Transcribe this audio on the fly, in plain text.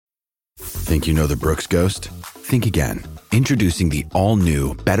Think you know the Brooks Ghost? Think again. Introducing the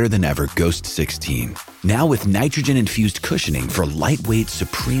all-new, better-than-ever Ghost 16. Now with nitrogen-infused cushioning for lightweight,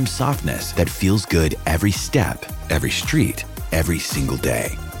 supreme softness that feels good every step, every street, every single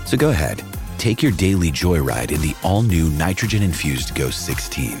day. So go ahead, take your daily joyride in the all-new nitrogen-infused Ghost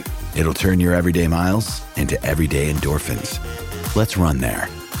 16. It'll turn your everyday miles into everyday endorphins. Let's run there.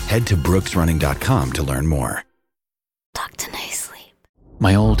 Head to brooksrunning.com to learn more. Dr. Sleep.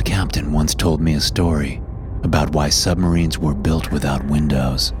 My old captain once told me a story about why submarines were built without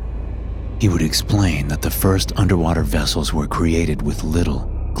windows. He would explain that the first underwater vessels were created with little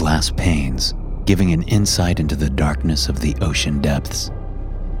glass panes, giving an insight into the darkness of the ocean depths.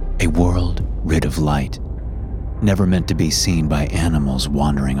 A world rid of light, never meant to be seen by animals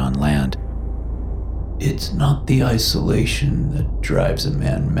wandering on land. It's not the isolation that drives a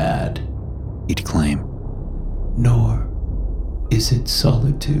man mad, he'd claim. Nor is it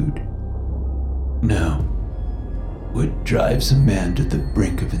solitude. No. What drives a man to the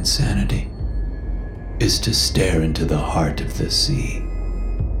brink of insanity is to stare into the heart of the sea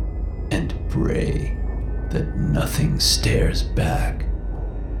and pray that nothing stares back.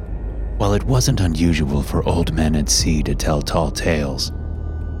 While it wasn't unusual for old men at sea to tell tall tales,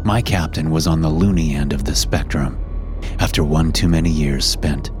 my captain was on the loony end of the spectrum after one too many years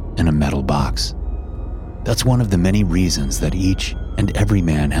spent in a metal box. That's one of the many reasons that each and every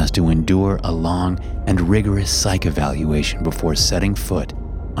man has to endure a long and rigorous psych evaluation before setting foot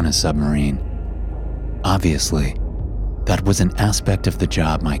on a submarine. Obviously, that was an aspect of the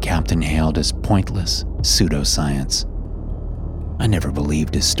job my captain hailed as pointless pseudoscience. I never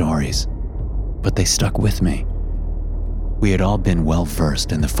believed his stories, but they stuck with me. We had all been well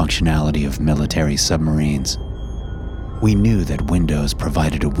versed in the functionality of military submarines. We knew that windows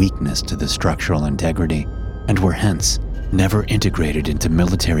provided a weakness to the structural integrity and were hence never integrated into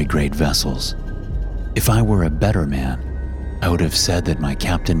military-grade vessels. If I were a better man, I would have said that my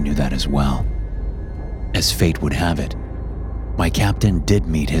captain knew that as well. As fate would have it, my captain did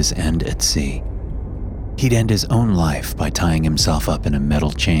meet his end at sea. He'd end his own life by tying himself up in a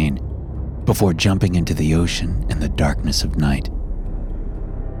metal chain before jumping into the ocean in the darkness of night.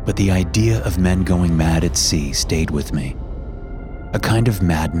 But the idea of men going mad at sea stayed with me, a kind of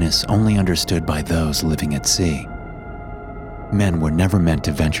madness only understood by those living at sea. Men were never meant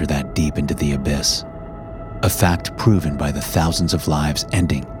to venture that deep into the abyss, a fact proven by the thousands of lives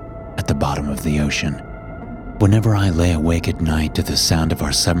ending at the bottom of the ocean. Whenever I lay awake at night to the sound of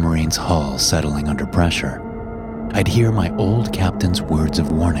our submarine's hull settling under pressure, I'd hear my old captain's words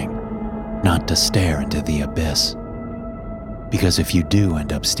of warning not to stare into the abyss. Because if you do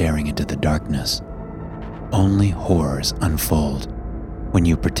end up staring into the darkness, only horrors unfold when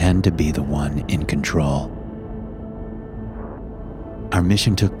you pretend to be the one in control. Our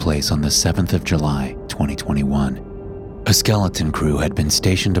mission took place on the 7th of July, 2021. A skeleton crew had been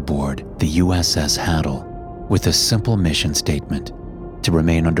stationed aboard the USS Hattle with a simple mission statement to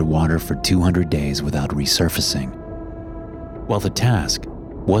remain underwater for 200 days without resurfacing. While the task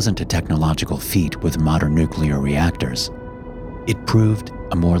wasn't a technological feat with modern nuclear reactors, it proved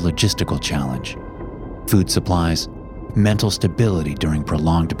a more logistical challenge. Food supplies, mental stability during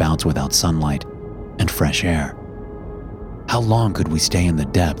prolonged bouts without sunlight, and fresh air. How long could we stay in the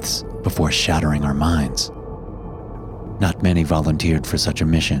depths before shattering our minds? Not many volunteered for such a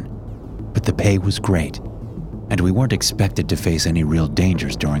mission, but the pay was great, and we weren't expected to face any real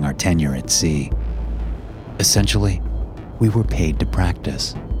dangers during our tenure at sea. Essentially, we were paid to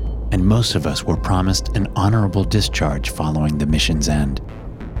practice, and most of us were promised an honorable discharge following the mission's end.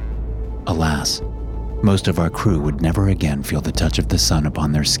 Alas, most of our crew would never again feel the touch of the sun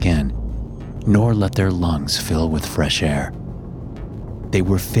upon their skin, nor let their lungs fill with fresh air. They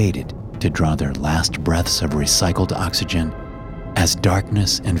were fated to draw their last breaths of recycled oxygen as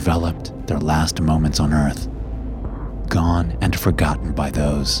darkness enveloped their last moments on Earth, gone and forgotten by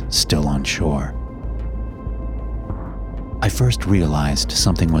those still on shore. I first realized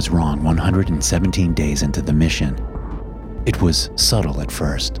something was wrong 117 days into the mission. It was subtle at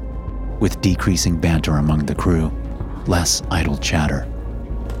first, with decreasing banter among the crew, less idle chatter.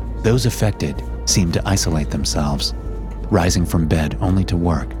 Those affected seemed to isolate themselves, rising from bed only to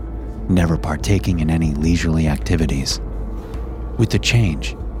work, never partaking in any leisurely activities. With the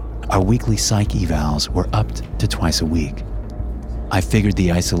change, our weekly psych evals were upped to twice a week. I figured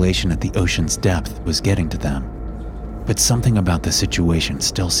the isolation at the ocean's depth was getting to them, but something about the situation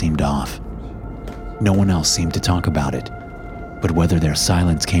still seemed off. No one else seemed to talk about it, but whether their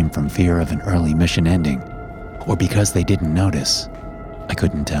silence came from fear of an early mission ending or because they didn't notice, I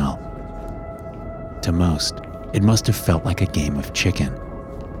couldn't tell. To most, it must have felt like a game of chicken.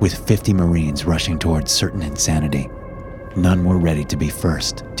 with 50 Marines rushing towards certain insanity. None were ready to be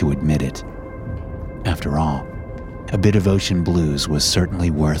first to admit it. After all, a bit of ocean blues was certainly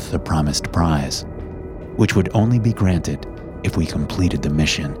worth the promised prize, which would only be granted if we completed the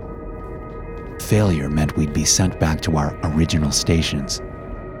mission. Failure meant we'd be sent back to our original stations,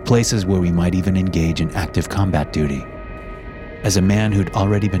 places where we might even engage in active combat duty. As a man who'd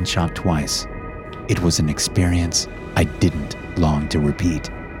already been shot twice, it was an experience I didn't long to repeat.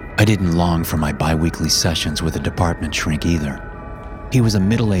 I didn't long for my bi-weekly sessions with a department shrink either. He was a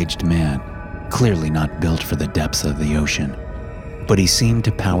middle-aged man, clearly not built for the depths of the ocean, but he seemed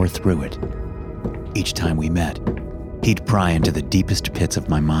to power through it. Each time we met, he'd pry into the deepest pits of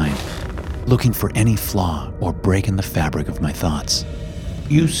my mind, looking for any flaw or break in the fabric of my thoughts.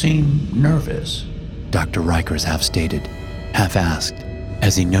 You seem nervous, Dr. Rikers half-stated, half-asked,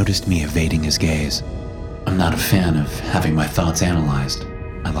 as he noticed me evading his gaze. I'm not a fan of having my thoughts analyzed,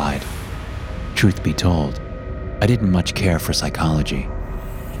 I lied. Truth be told, I didn't much care for psychology.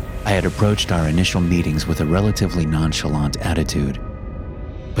 I had approached our initial meetings with a relatively nonchalant attitude,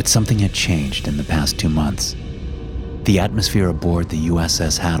 but something had changed in the past 2 months. The atmosphere aboard the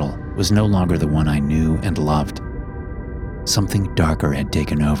USS Hattle was no longer the one I knew and loved. Something darker had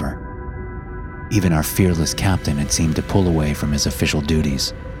taken over. Even our fearless captain had seemed to pull away from his official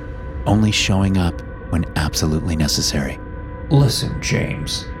duties, only showing up when absolutely necessary. Listen,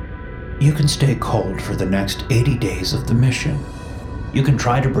 James. You can stay cold for the next 80 days of the mission. You can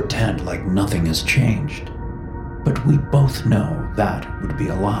try to pretend like nothing has changed. But we both know that would be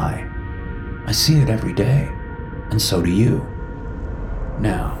a lie. I see it every day, and so do you.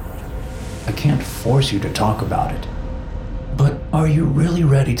 Now, I can't force you to talk about it. But are you really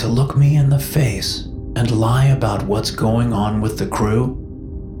ready to look me in the face and lie about what's going on with the crew?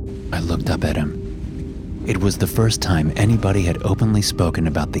 I looked up at him. It was the first time anybody had openly spoken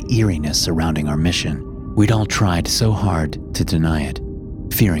about the eeriness surrounding our mission. We'd all tried so hard to deny it,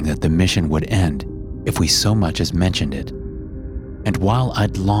 fearing that the mission would end if we so much as mentioned it. And while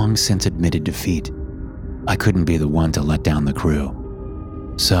I'd long since admitted defeat, I couldn't be the one to let down the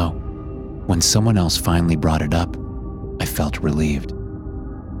crew. So, when someone else finally brought it up, I felt relieved.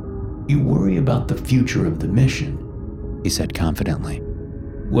 You worry about the future of the mission, he said confidently.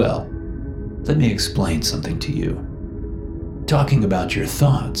 Well, let me explain something to you. Talking about your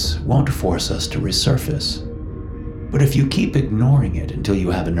thoughts won't force us to resurface. But if you keep ignoring it until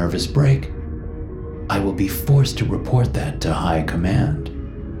you have a nervous break, I will be forced to report that to high command.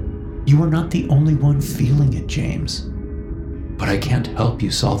 You are not the only one feeling it, James. But I can't help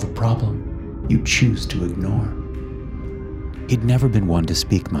you solve a problem you choose to ignore. He'd never been one to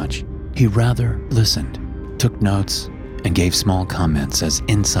speak much. He rather listened, took notes, and gave small comments as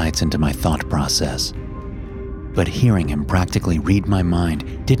insights into my thought process. But hearing him practically read my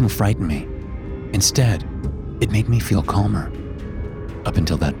mind didn't frighten me. Instead, it made me feel calmer. Up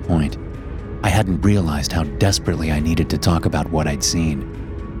until that point, I hadn't realized how desperately I needed to talk about what I'd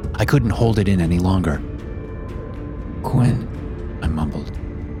seen. I couldn't hold it in any longer. Quinn, I mumbled,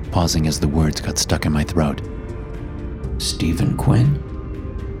 pausing as the words got stuck in my throat. Stephen Quinn?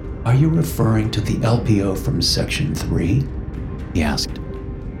 Are you referring to the LPO from Section 3? He asked.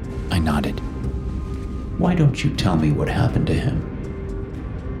 I nodded. Why don't you tell me what happened to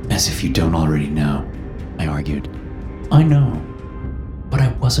him? As if you don't already know, I argued. I know, but I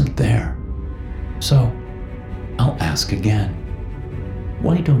wasn't there. So, I'll ask again.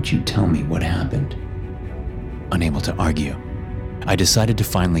 Why don't you tell me what happened? Unable to argue, I decided to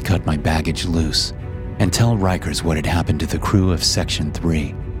finally cut my baggage loose and tell Rikers what had happened to the crew of Section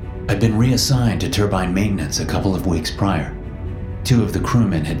 3. I'd been reassigned to turbine maintenance a couple of weeks prior. 2 of the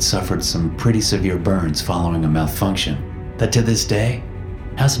crewmen had suffered some pretty severe burns following a malfunction that to this day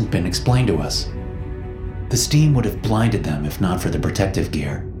hasn't been explained to us. The steam would have blinded them if not for the protective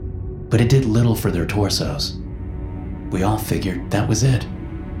gear, but it did little for their torsos. We all figured that was it,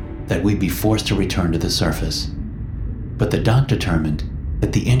 that we'd be forced to return to the surface. But the doc determined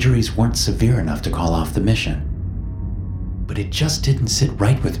that the injuries weren't severe enough to call off the mission. But it just didn't sit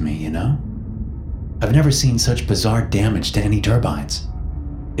right with me, you know? I've never seen such bizarre damage to any turbines.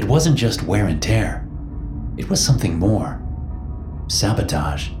 It wasn't just wear and tear. It was something more.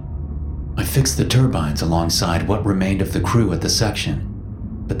 Sabotage. I fixed the turbines alongside what remained of the crew at the section,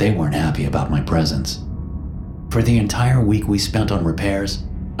 but they weren't happy about my presence. For the entire week we spent on repairs,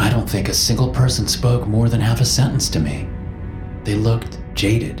 I don't think a single person spoke more than half a sentence to me. They looked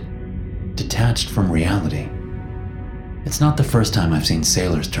jaded, detached from reality. It's not the first time I've seen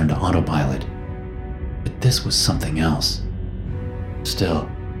sailors turn to autopilot, but this was something else. Still,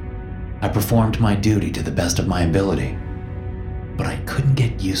 I performed my duty to the best of my ability. but I couldn't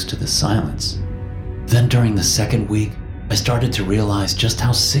get used to the silence. Then during the second week, I started to realize just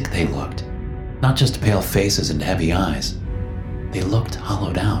how sick they looked. Not just pale faces and heavy eyes. They looked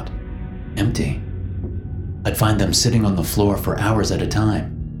hollowed out, empty. I'd find them sitting on the floor for hours at a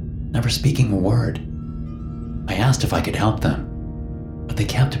time, never speaking a word. I asked if I could help them, but they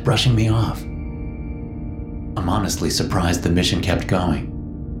kept brushing me off. I'm honestly surprised the mission kept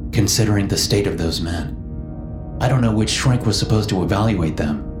going, considering the state of those men. I don't know which shrink was supposed to evaluate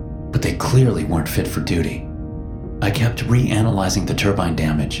them, but they clearly weren't fit for duty. I kept reanalyzing the turbine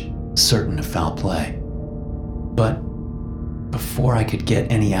damage, certain of foul play. But before I could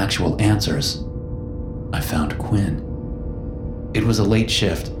get any actual answers, I found Quinn. It was a late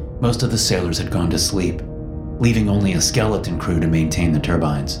shift. Most of the sailors had gone to sleep, leaving only a skeleton crew to maintain the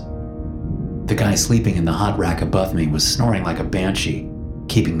turbines. The guy sleeping in the hot rack above me was snoring like a banshee,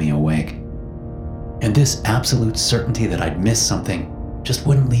 keeping me awake. And this absolute certainty that I'd missed something just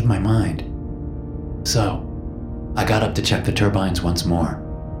wouldn't leave my mind. So, I got up to check the turbines once more,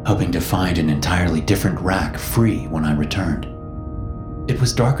 hoping to find an entirely different rack free when I returned. It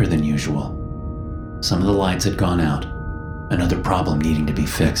was darker than usual. Some of the lights had gone out, another problem needing to be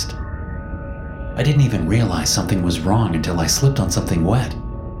fixed. I didn't even realize something was wrong until I slipped on something wet,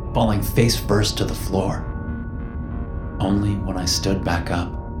 falling face first to the floor. Only when I stood back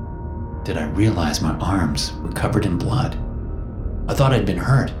up did I realize my arms were covered in blood. I thought I'd been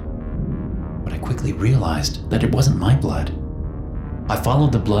hurt, but I quickly realized that it wasn't my blood. I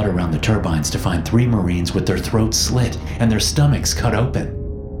followed the blood around the turbines to find 3 Marines with their throats slit and their stomachs cut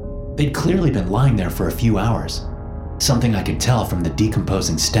open. They'd clearly been lying there for a few hours, something I could tell from the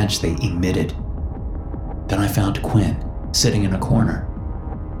decomposing stench they emitted. Then I found Quinn sitting in a corner.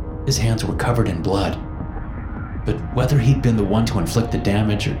 His hands were covered in blood, but whether he'd been the one to inflict the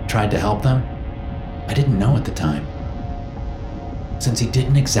damage or tried to help them, I didn't know at the time. Since he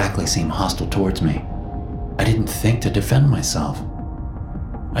didn't exactly seem hostile towards me, I didn't think to defend myself.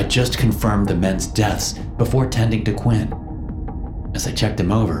 I just confirmed the men's deaths before tending to Quinn. As I checked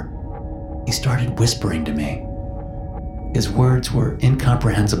him over, he started whispering to me. His words were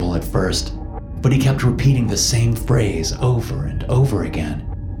incomprehensible at first, but he kept repeating the same phrase over and over again.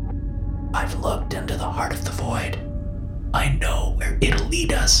 "I've looked into the heart of the void. I know where it'll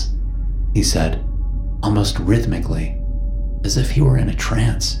lead us," he said, almost rhythmically, as if he were in a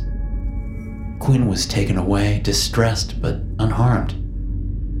trance. Quinn was taken away, distressed but unharmed.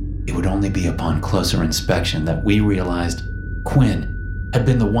 It would only be upon closer inspection that we realized Quinn had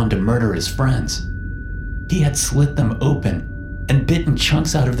been the one to murder his friends. He had slit them open and bitten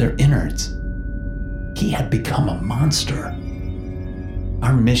chunks out of their innards. He had become a monster.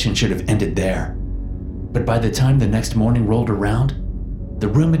 Our mission should have ended there, but by the time the next morning rolled around, the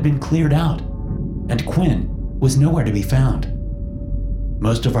room had been cleared out, and Quinn was nowhere to be found.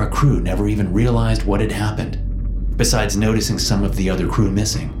 Most of our crew never even realized what had happened, besides noticing some of the other crew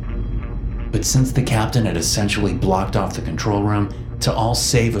missing. But since the captain had essentially blocked off the control room to all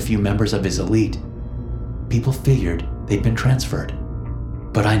save a few members of his elite, people figured they'd been transferred.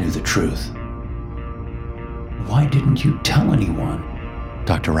 But I knew the truth. "Why didn't you tell anyone?"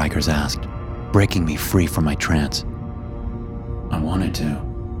 Dr. Rikers asked, breaking me free from my trance. "I wanted to,"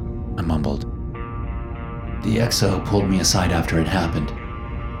 I mumbled. The XO pulled me aside after it happened,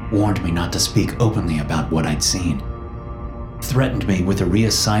 warned me not to speak openly about what I'd seen, threatened me with a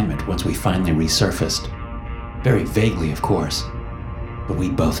reassignment once we finally resurfaced. Very vaguely, of course, but we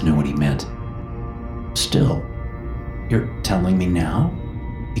both knew what he meant. "Still, you're telling me now?"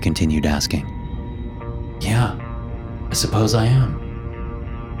 he continued asking. "Yeah, I suppose I am."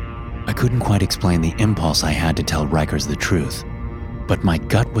 I couldn't quite explain the impulse I had to tell Rikers the truth, but my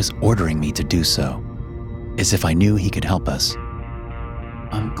gut was ordering me to do so, as if I knew he could help us.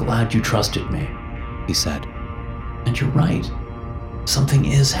 "I'm glad you trusted me," he said. "And you're right. Something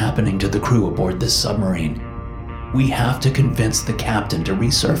is happening to the crew aboard this submarine. We have to convince the captain to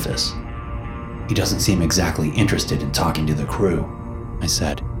resurface." "He doesn't seem exactly interested in talking to the crew," I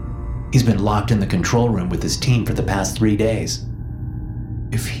said. "He's been locked in the control room with his team for the past 3 days."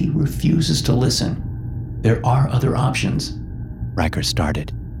 "If he refuses to listen, there are other options," Riker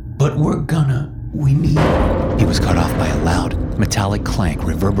started. "But we need..." He was cut off by a loud, metallic clank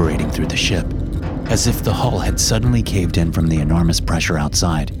reverberating through the ship, as if the hull had suddenly caved in from the enormous pressure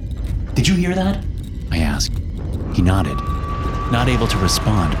outside. "Did you hear that?" I asked. He nodded, not able to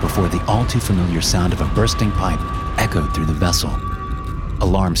respond before the all-too-familiar sound of a bursting pipe echoed through the vessel.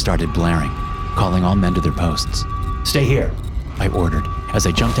 Alarms started blaring, calling all men to their posts. "Stay here," I ordered as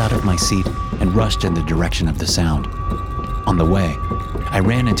I jumped out of my seat and rushed in the direction of the sound. On the way, I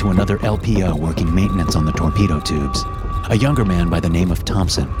ran into another LPO working maintenance on the torpedo tubes. a younger man by the name of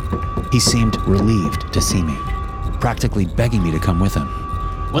Thompson. He seemed relieved to see me, practically begging me to come with him.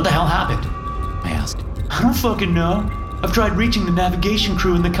 What the hell happened? I asked. I don't fucking know. I've tried reaching the navigation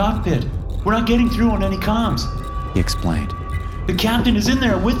crew in the cockpit. We're not getting through on any comms. He explained. The captain is in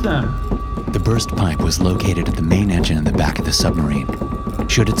there with them. The burst pipe was located at the main engine in the back of the submarine.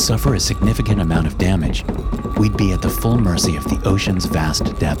 Should it suffer a significant amount of damage, we'd be at the full mercy of the ocean's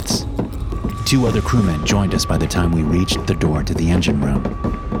vast depths. 2 other crewmen joined us by the time we reached the door to the engine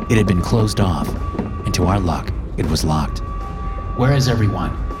room. It had been closed off, and to our luck, it was locked. Where is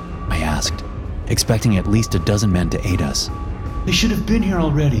everyone? I asked, expecting at least a dozen men to aid us. They should have been here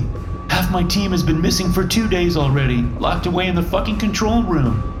already. Half my team has been missing for 2 days already, locked away in the fucking control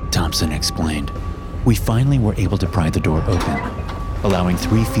room, Thompson explained. We finally were able to pry the door open, allowing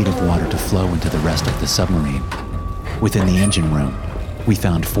 3 feet of water to flow into the rest of the submarine. Within the engine room, we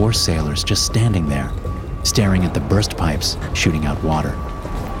found 4 sailors just standing there, staring at the burst pipes shooting out water.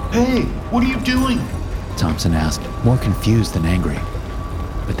 Hey, what are you doing? Thompson asked, more confused than angry.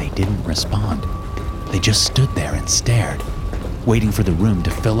 But they didn't respond. They just stood there and stared, waiting for the room to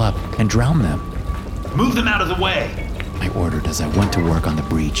fill up and drown them. Move them out of the way, I ordered as I went to work on the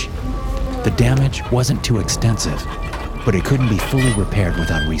breach. The damage wasn't too extensive, but it couldn't be fully repaired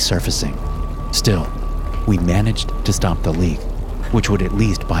without resurfacing. Still, we managed to stop the leak, which would at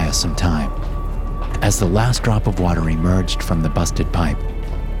least buy us some time. As the last drop of water emerged from the busted pipe,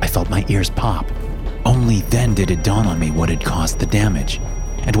 I felt my ears pop. Only then did it dawn on me what had caused the damage,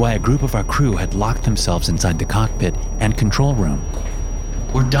 and why a group of our crew had locked themselves inside the cockpit and control room.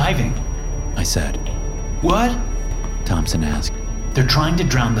 We're diving, I said. What? Thompson asked. They're trying to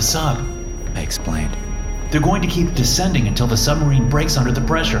drown the sub, I explained. They're going to keep descending until the submarine breaks under the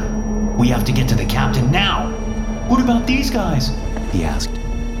pressure. We have to get to the captain now. What about these guys? He asked,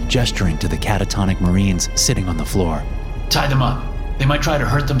 gesturing to the catatonic Marines sitting on the floor. Tie them up. They might try to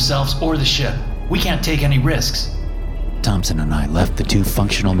hurt themselves or the ship. We can't take any risks. Thompson and I left the 2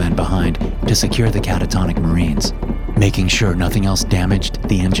 functional men behind to secure the catatonic Marines, making sure nothing else damaged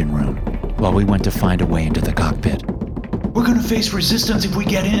the engine room, while we went to find a way into the cockpit. We're gonna face resistance if we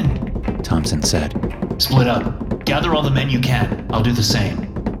get in, Thompson said. Split up. Gather all the men you can. I'll do the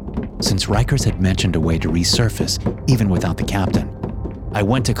same. Since Rikers had mentioned a way to resurface, even without the captain, I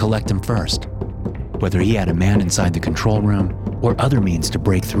went to collect him first. Whether he had a man inside the control room or other means to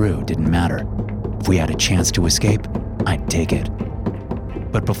break through didn't matter. If we had a chance to escape, I'd take it.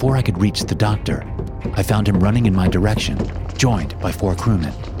 But before I could reach the doctor, I found him running in my direction, joined by 4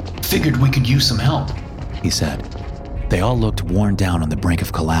 crewmen. Figured we could use some help, he said. They all looked worn down on the brink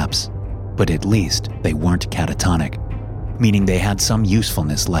of collapse, but at least they weren't catatonic, meaning they had some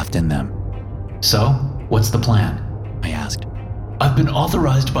usefulness left in them. So, what's the plan? I asked. I've been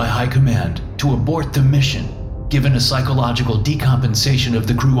authorized by High Command to abort the mission, given a psychological decompensation of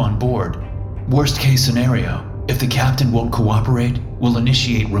the crew on board. Worst case scenario, if the captain won't cooperate, we'll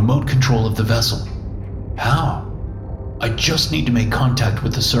initiate remote control of the vessel. How? I just need to make contact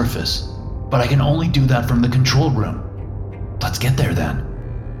with the surface, but I can only do that from the control room. Let's get there then.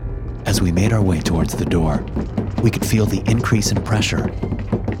 As we made our way towards the door, we could feel the increase in pressure.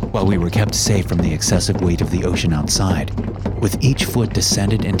 While we were kept safe from the excessive weight of the ocean outside, with each foot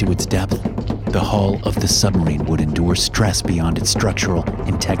descended into its depth, the hull of the submarine would endure stress beyond its structural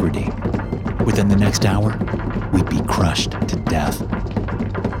integrity. Within the next hour, we'd be crushed to death.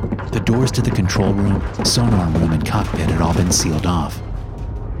 The doors to the control room, sonar room, and cockpit had all been sealed off.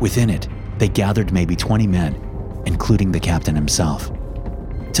 Within it, they gathered maybe 20 men, including the captain himself.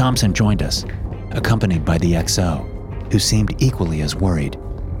 Thompson joined us, accompanied by the XO, who seemed equally as worried.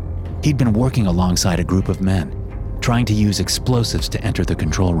 He'd been working alongside a group of men, trying to use explosives to enter the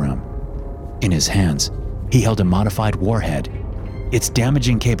control room. In his hands, he held a modified warhead. Its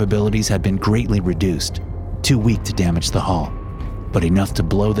damaging capabilities had been greatly reduced, too weak to damage the hull, but enough to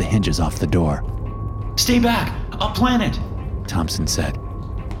blow the hinges off the door. Stay back, I'll plan it, Thompson said.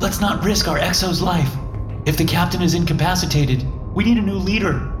 Let's not risk our XO's life. If the captain is incapacitated, we need a new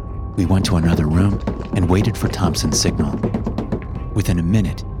leader. We went to another room and waited for Thompson's signal. Within a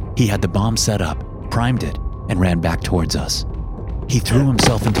minute, he had the bomb set up, primed it, and ran back towards us. He threw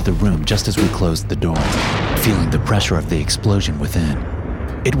himself into the room just as we closed the door, feeling the pressure of the explosion within.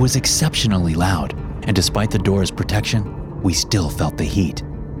 It was exceptionally loud, and despite the door's protection, we still felt the heat.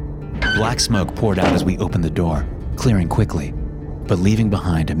 Black smoke poured out as we opened the door, clearing quickly, but leaving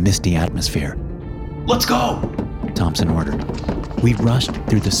behind a misty atmosphere. Let's go, Thompson ordered. We rushed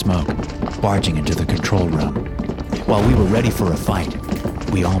through the smoke, barging into the control room. While we were ready for a fight,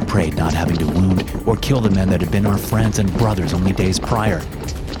 we all prayed not having to wound or kill the men that had been our friends and brothers only days prior.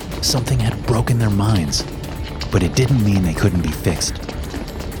 Something had broken their minds. but it didn't mean they couldn't be fixed.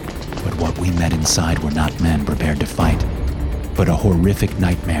 But what we met inside were not men prepared to fight, but a horrific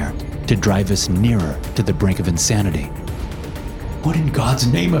nightmare to drive us nearer to the brink of insanity. What in God's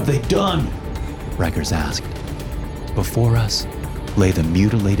name have they done? Rikers asked. Before us lay the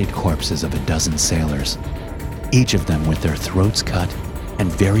mutilated corpses of a dozen sailors, each of them with their throats cut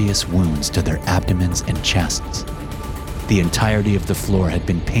and various wounds to their abdomens and chests. The entirety of the floor had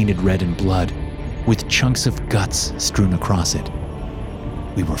been painted red in blood, with chunks of guts strewn across it.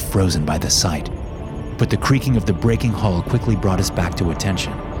 We were frozen by the sight, but the creaking of the breaking hull quickly brought us back to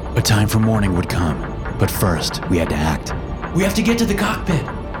attention. A time for morning would come, but first we had to act. We have to get to the cockpit,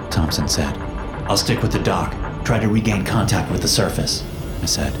 Thompson said. I'll stick with the dock. Try to regain contact with the surface, I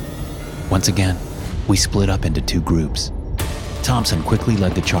said. Once again, we split up into two groups. Thompson quickly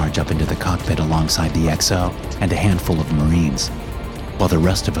led the charge up into the cockpit alongside the XO and a handful of Marines, while the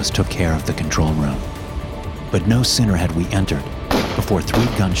rest of us took care of the control room. But no sooner had we entered before 3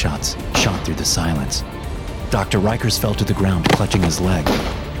 gunshots shot through the silence. Dr. Rikers fell to the ground clutching his leg,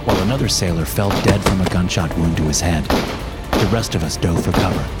 while another sailor fell dead from a gunshot wound to his head. The rest of us dove for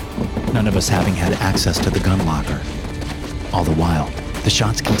cover, none of us having had access to the gun locker. All the while, the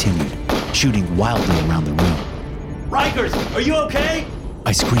shots continued, shooting wildly around the room. Rikers, are you okay?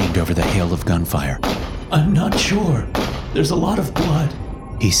 I screamed over the hail of gunfire. I'm not sure. There's a lot of blood,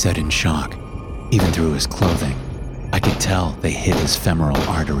 he said in shock. Even through his clothing, I could tell they hit his femoral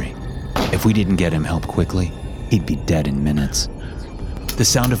artery. If we didn't get him help quickly, he'd be dead in minutes. The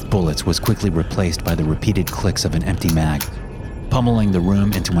sound of bullets was quickly replaced by the repeated clicks of an empty mag, pummeling the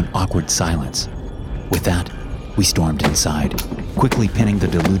room into an awkward silence. With that, we stormed inside, quickly pinning the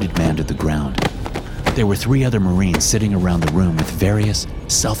deluded man to the ground. There were 3 other Marines sitting around the room with various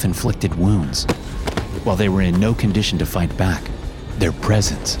self-inflicted wounds. While they were in no condition to fight back, their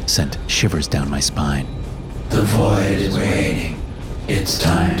presence sent shivers down my spine. The void is waiting. It's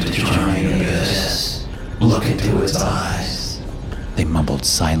time to join the abyss. Look into its eyes. They mumbled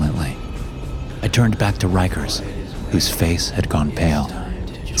silently. I turned back to Rikers, whose face had gone pale,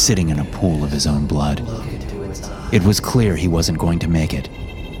 sitting in a pool of his own blood. It was clear he wasn't going to make it,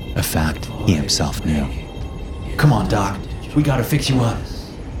 a fact he himself knew. Come on, Doc. We gotta fix you up.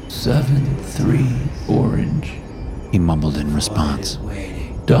 7-3 Orange. He mumbled in response.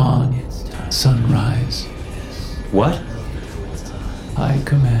 Dawn. Sunrise. What? High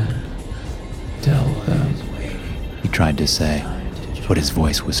Command. Tell them. He tried to say, but his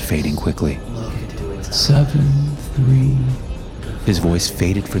voice was fading quickly. 7-3. His voice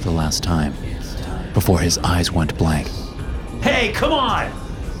faded for the last time, before his eyes went blank. Hey, come on!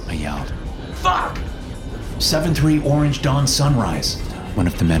 I yelled. Fuck! 7-3 Orange Dawn Sunrise. One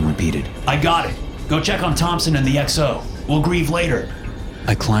of the men repeated. I got it. Go check on Thompson and the XO. We'll grieve later.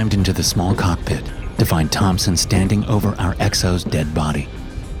 I climbed into the small cockpit to find Thompson standing over our XO's dead body.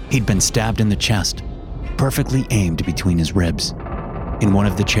 He'd been stabbed in the chest, perfectly aimed between his ribs. In one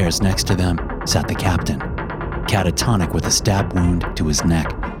of the chairs next to them sat the captain, catatonic with a stab wound to his neck.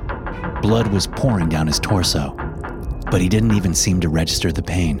 Blood was pouring down his torso, but he didn't even seem to register the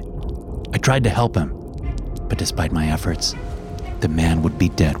pain. I tried to help him, but despite my efforts, the man would be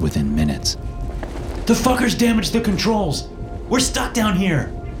dead within minutes. The fuckers damaged the controls. We're stuck down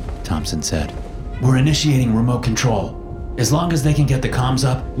here, Thompson said. We're initiating remote control. As long as they can get the comms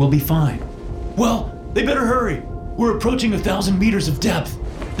up, we'll be fine. Well, they better hurry. We're approaching 1,000 meters of depth.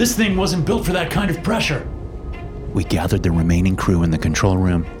 This thing wasn't built for that kind of pressure. We gathered the remaining crew in the control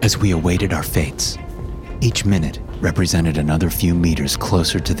room as we awaited our fates. Each minute represented another few meters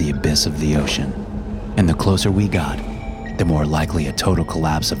closer to the abyss of the ocean. And the closer we got, the more likely a total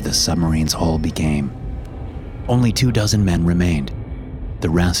collapse of the submarine's hull became. Only 24 men remained. The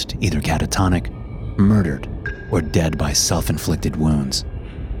rest either catatonic, murdered, or dead by self-inflicted wounds.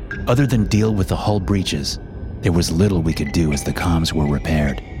 Other than deal with the hull breaches, there was little we could do as the comms were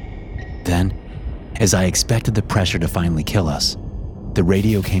repaired. Then, as I expected the pressure to finally kill us, the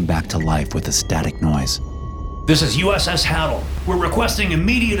radio came back to life with a static noise. This is USS Hattle. We're requesting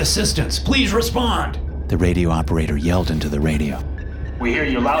immediate assistance. Please respond. The radio operator yelled into the radio. We hear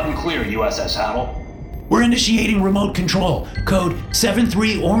you loud and clear, USS Hattle. We're initiating remote control. Code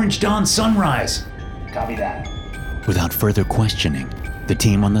 7-3 Orange Dawn Sunrise. Copy that. Without further questioning, the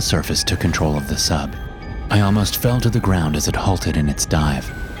team on the surface took control of the sub. I almost fell to the ground as it halted in its dive,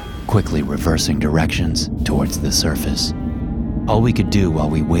 quickly reversing directions towards the surface. All we could do while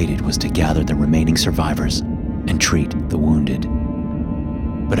we waited was to gather the remaining survivors and treat the wounded.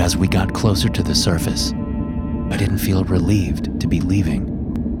 But as we got closer to the surface, I didn't feel relieved to be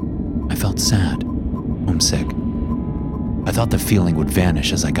leaving. I felt sad, homesick. I thought the feeling would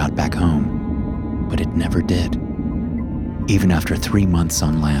vanish as I got back home, but it never did. even after 3 months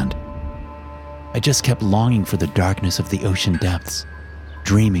on land. I just kept longing for the darkness of the ocean depths,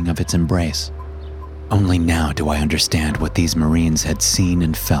 dreaming of its embrace. Only now do I understand what these Marines had seen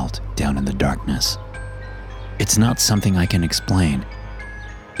and felt down in the darkness. It's not something I can explain.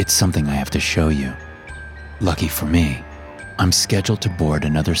 It's something I have to show you. Lucky for me, I'm scheduled to board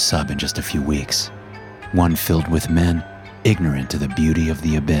another sub in just a few weeks, one filled with men ignorant to the beauty of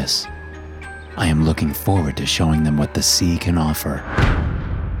the abyss. I am looking forward to showing them what the sea can offer.